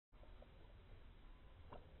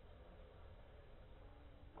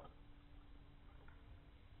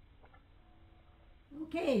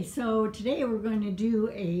Okay, so today we're going to do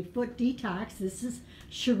a foot detox. This is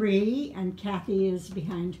Sharee, and Kathy is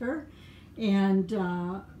behind her, and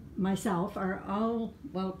myself are all,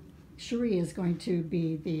 well, Sharee is going to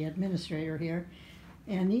be the administrator here,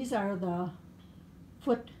 and these are the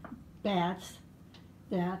foot baths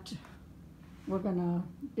that we're going to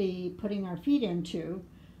be putting our feet into.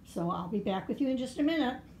 So I'll be back with you in just a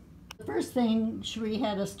minute. The first thing Sharee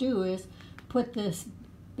had us do is put this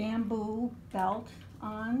bamboo belt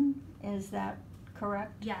on. Is that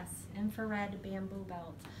correct? Yes, infrared bamboo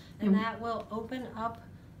belt. And that will open up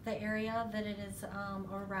the area that it is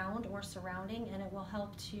around or surrounding, and it will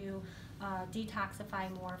help to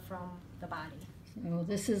detoxify more from the body. So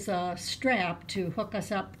this is a strap to hook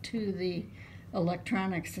us up to the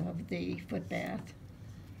electronics of the foot bath.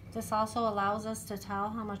 This also allows us to tell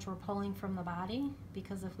how much we're pulling from the body,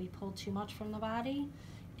 because if we pull too much from the body,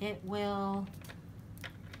 it will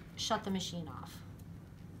shut the machine off.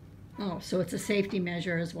 Oh, so it's a safety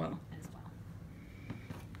measure as well.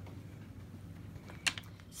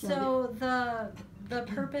 So the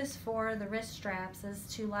purpose for the wrist straps is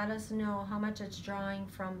to let us know how much it's drawing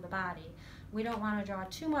from the body. We don't want to draw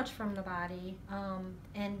too much from the body,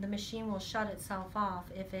 and the machine will shut itself off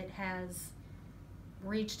if it has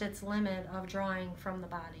reached its limit of drawing from the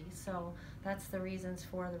body. So that's the reasons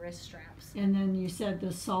for the wrist straps. And then you said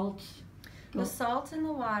the salt. The salt in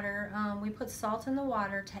the water, we put salt in the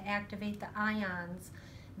water to activate the ions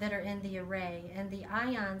that are in the array, and the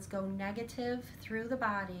ions go negative through the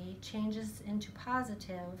body, changes into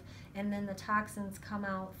positive, and then the toxins come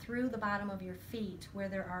out through the bottom of your feet, where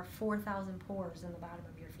there are 4,000 pores in the bottom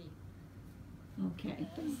of your feet. Okay.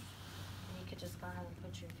 And you could just go ahead and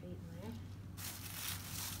put your feet in there.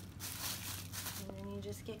 And then you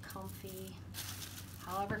just get comfy.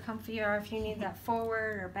 However comfy you are. If you need that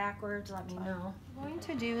forward or backwards, let me know. What I'm going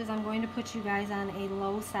to do is I'm going to put you guys on a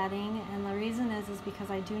low setting, and the reason is because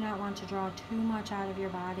I do not want to draw too much out of your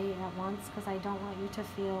body at once, because I don't want you to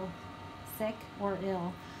feel sick or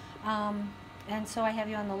ill. And so I have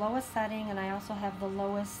you on the lowest setting, and I also have the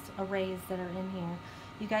lowest arrays that are in here.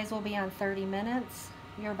 You guys will be on 30 minutes.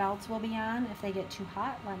 Your belts will be on. If they get too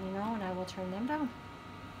hot, let me know and I will turn them down.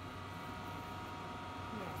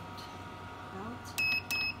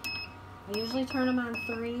 I usually turn them on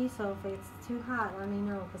 3, so if it's too hot, let me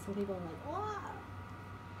know, because some people are like, "Whoa!"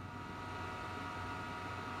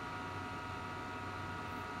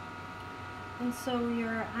 And so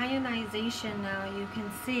your ionization now, you can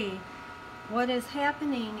see what is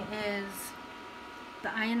happening is the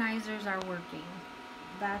ionizers are working.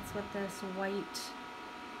 That's what this white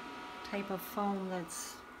type of foam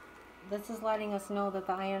this is letting us know that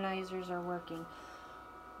the ionizers are working.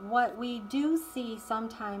 What we do see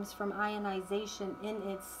sometimes from ionization in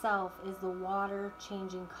itself is the water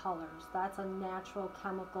changing colors. That's a natural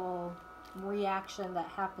chemical reaction that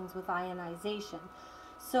happens with ionization.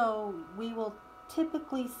 So we will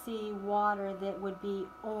typically see water that would be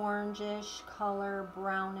orangish color,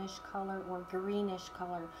 brownish color, or greenish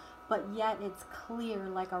color, but yet it's clear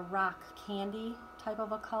like a rock candy type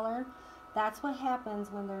of a color. That's what happens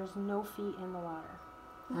when there's no feet in the water.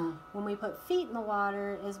 When we put feet in the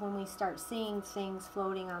water is when we start seeing things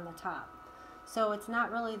floating on the top. So it's not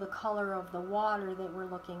really the color of the water that we're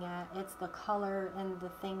looking at, it's the color and the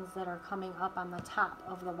things that are coming up on the top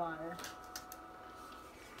of the water.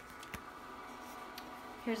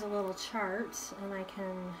 Here's a little chart, and I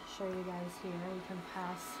can show you guys here. We can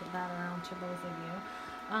pass that around to both of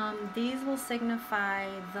you. These will signify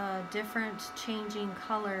the different changing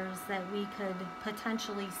colors that we could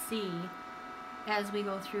potentially see as we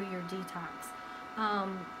go through your detox.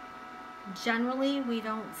 Generally, we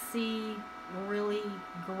don't see really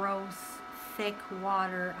gross, thick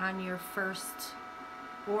water on your first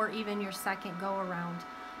or even your second go around.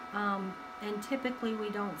 And typically we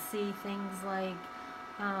don't see things like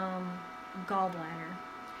gallbladder.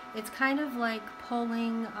 It's kind of like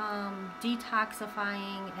pulling,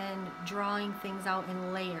 detoxifying and drawing things out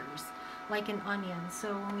in layers, like an onion.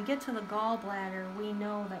 So when we get to the gallbladder, we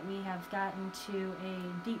know that we have gotten to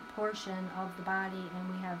a deep portion of the body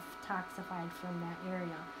and we have toxified from that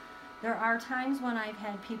area. There are times when I've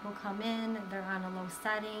had people come in, they're on a low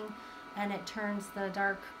setting, and it turns the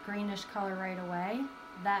dark greenish color right away.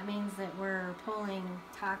 That means that we're pulling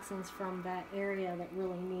toxins from that area that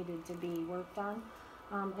really needed to be worked on.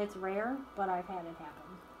 It's rare, but I've had it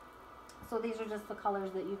happen. So these are just the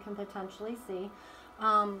colors that you can potentially see.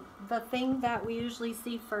 The thing that we usually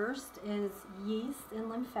see first is yeast and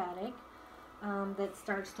lymphatic that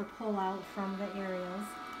starts to pull out from the areas.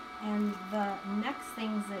 And the next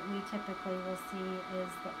things that we typically typically will see is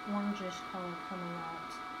the orangish color coming out.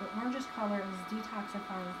 The orangish color is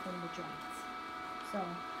detoxifying from the joints. So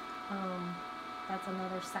that's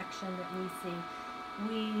another section that we see.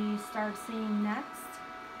 We start seeing next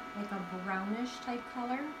like a brownish type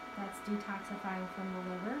color. That's detoxifying from the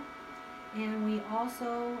liver. And we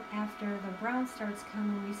also, after the brown starts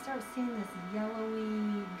coming, we start seeing this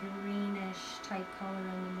yellowy, greenish type color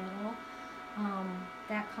in the middle.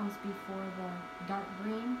 That comes before the dark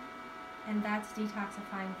green, and that's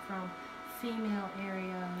detoxifying from female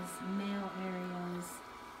areas, male areas,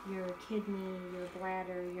 your kidney, your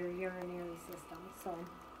bladder, your urinary system. So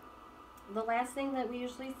the last thing that we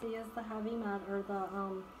usually see is the heavy metal, or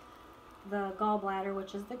the gallbladder,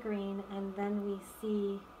 which is the green, and then we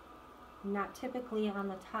see, not typically on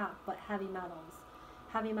the top, but heavy metals.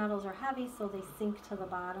 Heavy metals are heavy, so they sink to the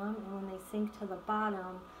bottom, and when they sink to the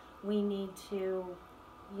bottom, we need to,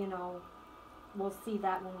 you know, we'll see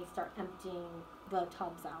that when we start emptying the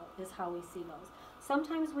tubs out, is how we see those.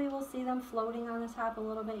 Sometimes we will see them floating on the top a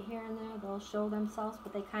little bit here and there. They'll show themselves,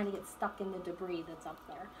 but they kind of get stuck in the debris that's up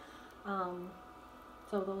there.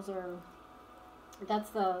 So those are,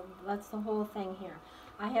 that's the whole thing here.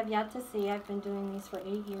 I have yet to see, I've been doing these for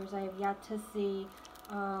 8 years, I have yet to see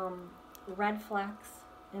red flecks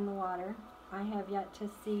in the water. I have yet to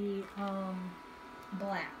see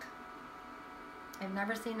black. I've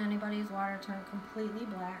never seen anybody's water turn completely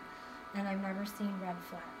black, and I've never seen red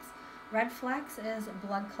flecks. Red flecks is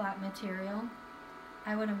blood clot material.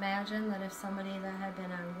 I would imagine that if somebody that had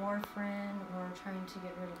been on warfarin or trying to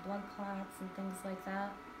get rid of blood clots and things like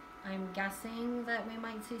that, I'm guessing that we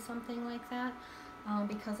might see something like that,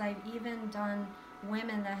 because I've even done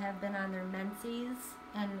women that have been on their menses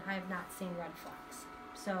and I've not seen red flecks.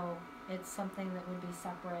 So it's something that would be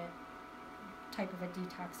separate type of a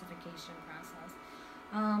detoxification process.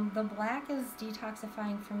 The black is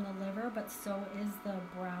detoxifying from the liver, but so is the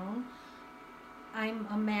brown. I'm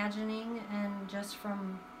imagining, and just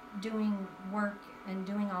from doing work and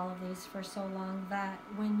doing all of these for so long, that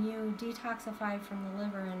when you detoxify from the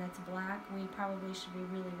liver and it's black, we probably should be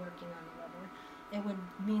really working on the liver. It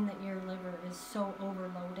would mean that your liver is so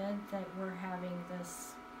overloaded that we're having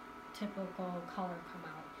this typical color come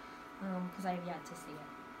out, because I have yet to see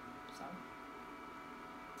it. So,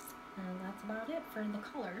 and that's about it for the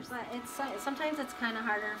colors. But it's sometimes it's kind of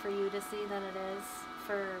harder for you to see than it is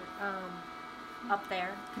for up there.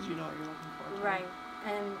 Because you know what you're looking for. Right.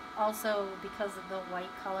 And also because of the white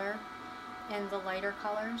color and the lighter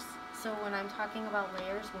colors. So when I'm talking about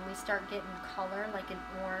layers, when we start getting color, like an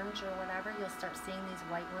orange or whatever, you'll start seeing these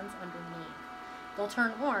white ones underneath. They'll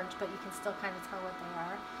turn orange, but you can still kind of tell what they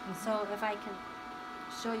are. So if I can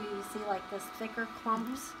show you, you see like this thicker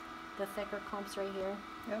clumps, the thicker clumps right here?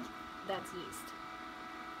 Yep. That's yeast.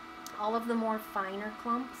 All of the more finer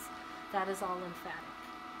clumps, that is all lymphatic.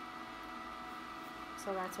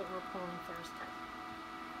 So that's what we're pulling first.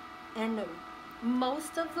 And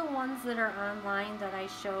most of the ones that are online that I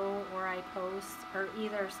show or I post are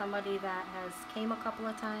either somebody that has came a couple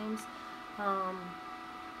of times,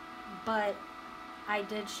 but I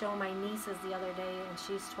did show my nieces the other day, and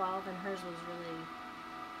she's 12, and hers was really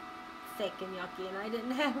thick and yucky, and I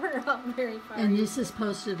didn't have her up very far. And this is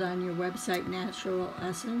posted on your website, Natural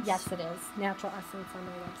Essence? Yes, it is. Natural Essence on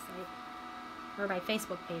my website. Or my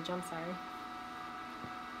Facebook page, I'm sorry.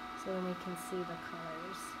 So then we can see the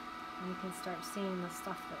colors. And you can start seeing the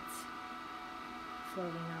stuff that's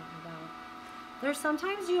floating out and about. There's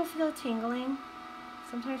sometimes you'll feel tingling.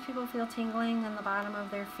 Sometimes people feel tingling in the bottom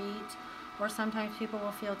of their feet. Or sometimes people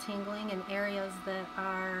will feel tingling in areas that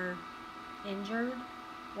are injured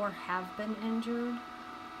or have been injured,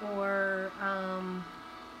 or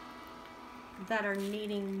that are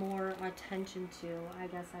needing more attention to, I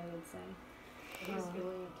guess I would say. It is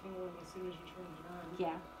feeling a tingling as soon as you turn it on.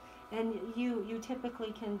 Yeah. And you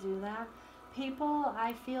typically can do that.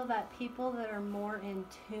 I feel that people that are more in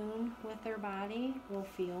tune with their body will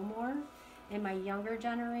feel more. And my younger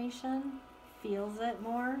generation feels it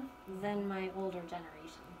more than my older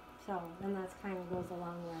generation. So, and that's kind of goes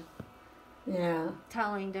along with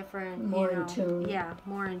telling different, more in tune. Yeah,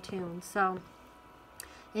 more in tune. So,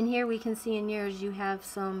 in here we can see in yours you have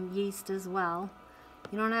some yeast as well.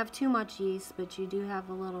 You don't have too much yeast, but you do have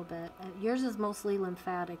a little bit. Yours is mostly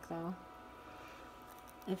lymphatic though.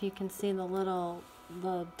 If you can see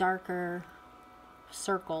the darker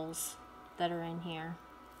circles that are in here.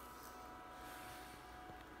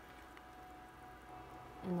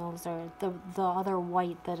 And those are, the other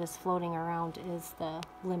white that is floating around is the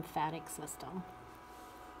lymphatic system.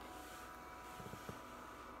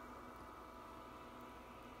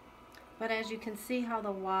 But as you can see how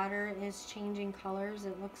the water is changing colors,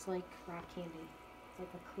 it looks like rock candy. It's like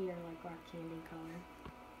a clear, like rock candy color.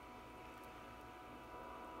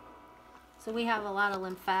 So we have a lot of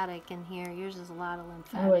lymphatic in here. Yours is a lot of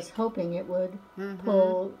lymphatic. I was hoping it would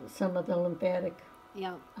pull some of the lymphatic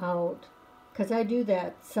out. Because I do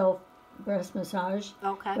that self-breast massage.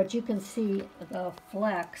 Okay. But you can see the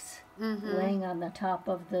flecks laying on the top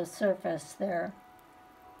of the surface there.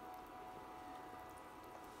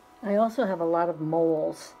 I also have a lot of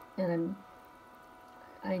moles, and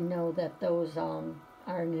I know that those are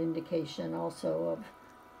an indication also of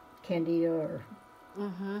candida or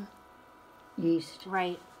yeast.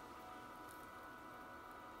 Right.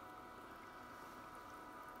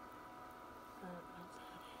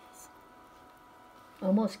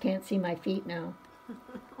 Almost can't see my feet now.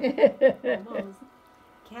 Almost.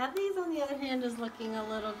 Kathy's, on the other hand, is looking a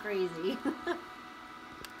little crazy.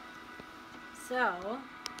 So,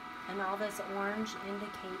 and all this orange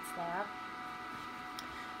indicates that.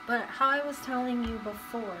 But how I was telling you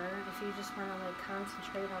before, if you just want to like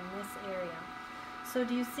concentrate on this area. So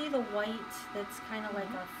do you see the white that's kind of like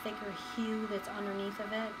a thicker hue that's underneath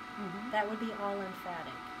of it? That would be all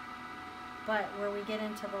lymphatic. But where we get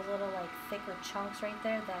into the little like thicker chunks right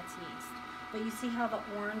there, that's yeast. But you see how the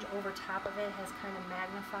orange over top of it has kind of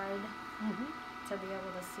magnified to be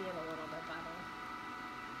able to see it a little bit better.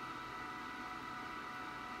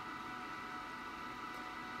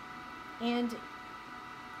 And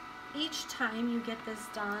each time you get this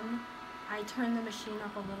done, I turn the machine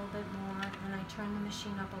up a little bit more, and I turn the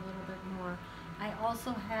machine up a little bit more. I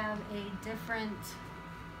also have a different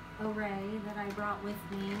array that I brought with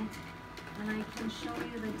me, and I can show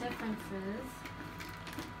you the differences.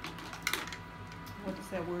 What does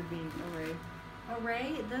that word mean, array?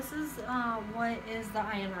 Array, this is what is the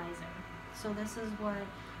ionizer. So this is what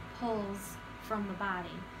pulls from the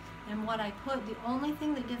body. And what I put, the only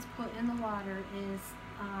thing that gets put in the water is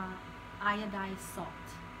iodized salt,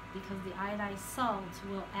 because the iodized salt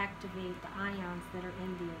will activate the ions that are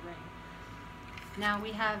in the array. Now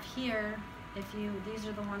we have here, these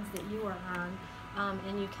are the ones that you are on,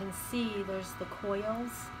 and you can see there's the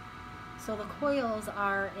coils. So the coils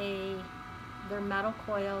are they're metal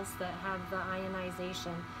coils that have the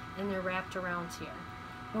ionization, and they're wrapped around here.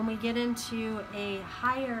 When we get into a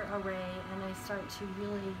higher array and I start to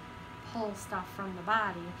really pull stuff from the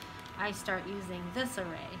body, I start using this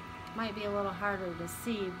array. Might be a little harder to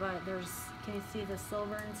see, but can you see the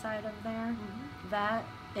silver inside of there? That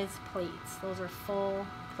is plates. Those are full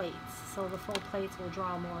plates. So the full plates will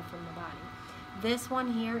draw more from the body. This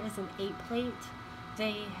one here is an 8 plate.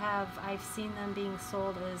 I've seen them being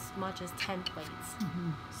sold as much as 10 plates.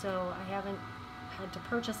 So I haven't had to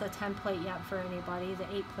purchase a 10 plate yet for anybody. The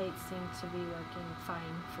 8 plates seem to be working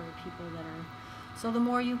fine for people that are. So the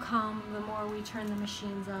more you come, the more we turn the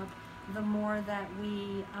machines up, the more that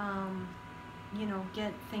we,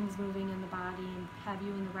 get things moving in the body and have you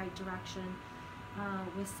in the right direction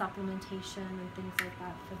with supplementation and things like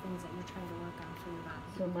that for things that you're trying to work on for your body.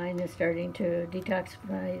 So mine is starting to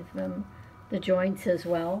detoxify the joints as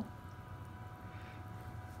well.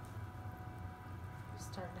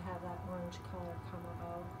 Starting to have that orange color come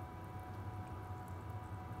about,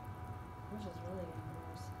 which is really good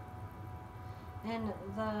news. And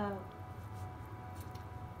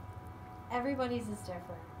everybody's is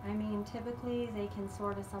different. I mean, typically they can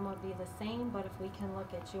sort of somewhat be the same, but if we can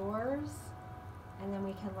look at yours and then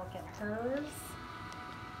we can look at hers,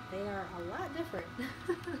 they are a lot different.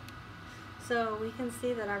 So we can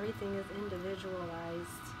see that everything is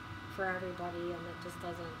individualized for everybody, and it just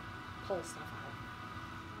doesn't pull stuff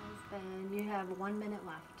out. And you have 1 minute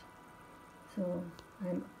left. So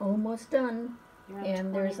I'm almost done,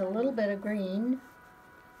 and there's a little bit of green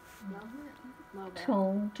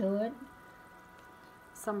tone to it.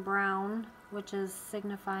 Some brown, which is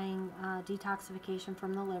signifying detoxification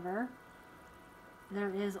from the liver.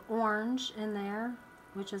 There is orange in there,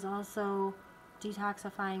 which is also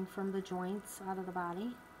detoxifying from the joints out of the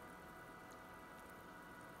body.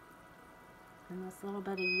 And this little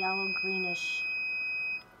bit of yellow greenish.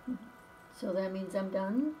 So that means I'm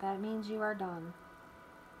done? That means you are done.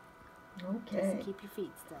 Okay. Just keep your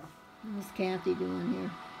feet still. What's Kathy doing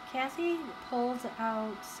here? Kathy pulled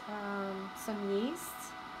out some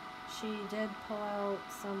yeast. She did pull out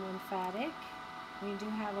some lymphatic. We do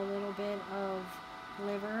have a little bit of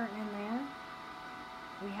liver in there.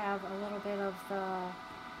 We have a little bit of the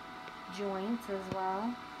joints as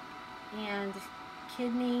well. And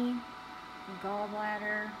kidney,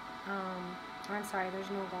 gallbladder. I'm sorry, there's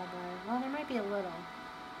no gallbladder. Well, there might be a little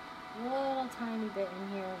tiny bit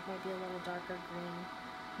in here. It might be a little darker green.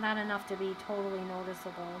 Not enough to be totally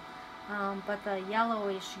noticeable. But the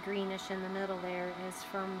yellowish greenish in the middle there is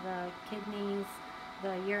from the kidneys,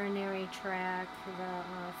 the urinary tract, the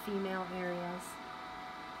female areas.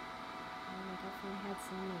 And we definitely had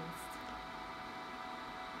some yeast.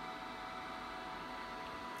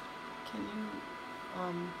 Can you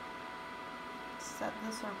set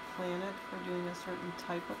this or plan it for doing a certain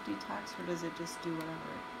type of detox, or does it just do whatever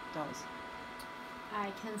it does? I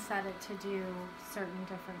can set it to do certain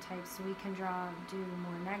different types. We can do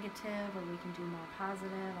more negative, or we can do more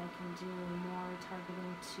positive. I can do more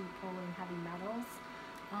targeting to pulling heavy metals.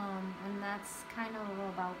 And that's kind of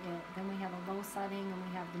about it. Then we have a low setting and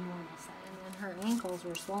we have the normal setting. And her ankles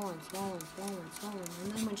were swollen. And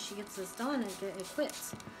then when she gets this done, it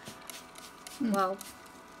quits. Well,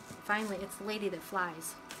 finally, it's the lady that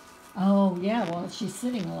flies. Oh, yeah, well, she's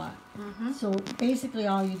sitting a lot. Mm-hmm. So basically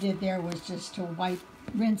all you did there was just to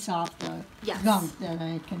rinse off the Yes. gunk that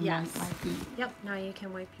I can Yes. wipe my feet. Yep, now you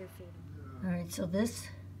can wipe your feet. All right, so this,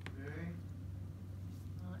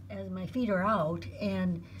 as my feet are out,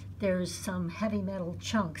 and there's some heavy metal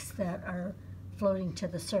chunks that are floating to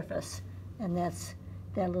the surface, and that's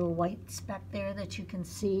that little white speck there that you can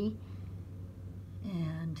see,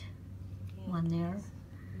 and one there.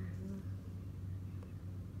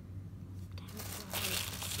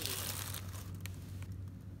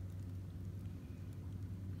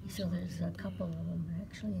 So there's a couple of them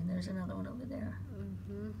actually, and there's another one over there.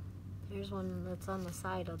 Mm-hmm. Here's one that's on the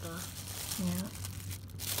side of the. Yeah.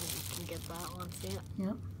 You can get that one, see it?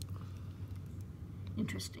 Yep.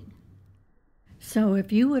 Interesting. So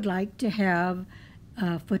if you would like to have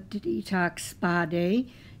a Foot Detox Spa Day,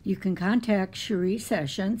 you can contact Sharee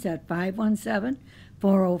Sessions at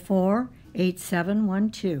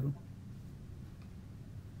 517-404-8712.